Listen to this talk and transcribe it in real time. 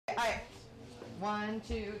right. 1,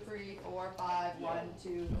 2, 3, 4, 5. 1,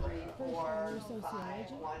 2, 3, 4,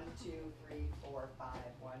 5. 1, 2, 3, 4, 5.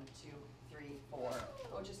 1, 2, 3, 4.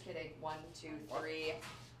 Oh, just kidding. 1, 2, 3.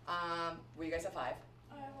 Were you guys at 5?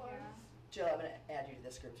 I was. Jill, I'm going to add you to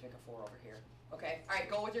this group to make a 4 over here. Okay? All right,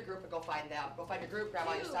 go with your group and go find them. Go find your group, grab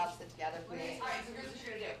all your stuff, sit together, please. All right, so here's what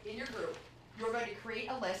you're going to do. In your group, you're going to create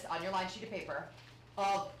a list on your line sheet of paper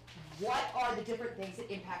of what are the different things that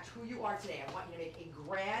impact who you are today. I want you to make a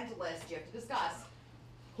grand list. You have to discuss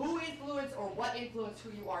who influenced or what influenced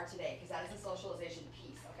who you are today, because that is a socialization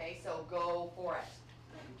piece, okay? So go for it.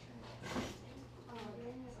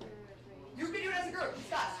 You can do it as a group.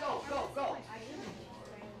 Discuss. Go, go, go.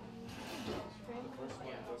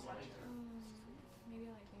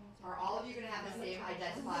 Are all of you going to have the same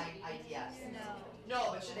identifying ideas? No.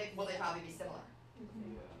 No, but will they probably be similar?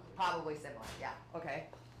 Probably similar, yeah, okay.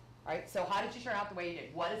 All right, so how did you turn out the way you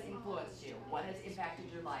did? What has influenced you? What has impacted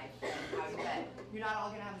your life? And how you been? You're not all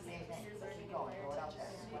going to have the same thing, so keep going. Throw it out there.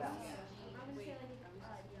 What else?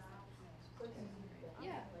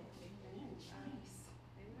 Yeah. Travel.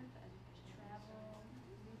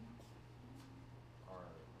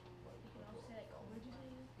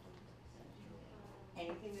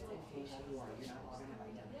 Anything that's influencing who you are, you're not all going to have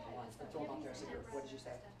identical ones. But throw them out there as a group. What did you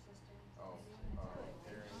say?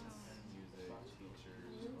 Parents, music,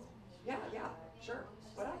 teachers. Yeah, sure.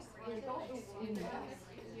 What else? Here we go. What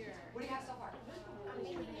do you have so far?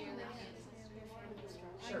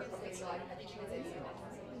 Sure. Okay, so I think you can say something.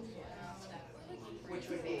 Which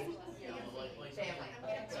would be family.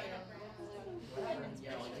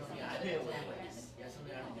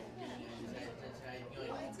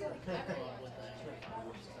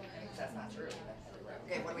 That's not true.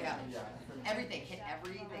 Okay, what do we have? Everything. Hit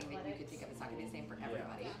everything that you could think of. It's not going to be the same for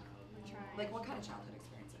everybody. Like what kind of childhood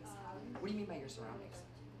experiences? What do you mean by your surroundings?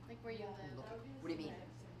 Like where you live. What do you mean?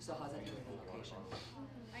 So how's that doing with location?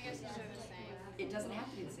 I guess these are the same. It doesn't have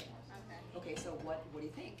to be the same. Okay. Okay, so what do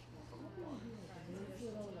you think?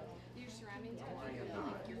 Your surroundings are like your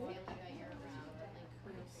feeling that you're around.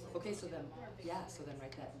 Like, okay, so then, yeah, so then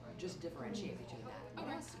write that. Just differentiate between that.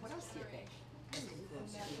 What else do you think has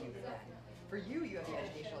influenced who you then? For you, you have the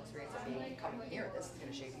educational experience of being coming here. This is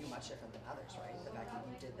going to shape you much different than others, right? The fact that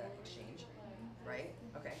you did that exchange, right?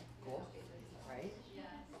 Okay, cool. Right?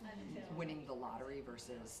 Winning the lottery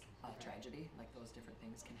versus a tragedy, like those different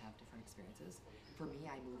things can have different experiences. For me,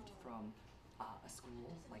 I moved from a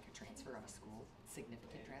school, like a transfer of a school,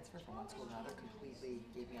 significant transfer from one school to another, completely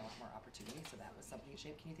gave me a lot more opportunity, so that was something that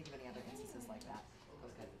shaped. Can you think of any other instances like that?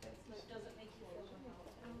 Those kinds of things. Does it make you feel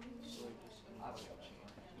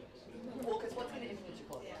Well, because what's going to influence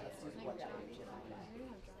your culture? Let's do what change.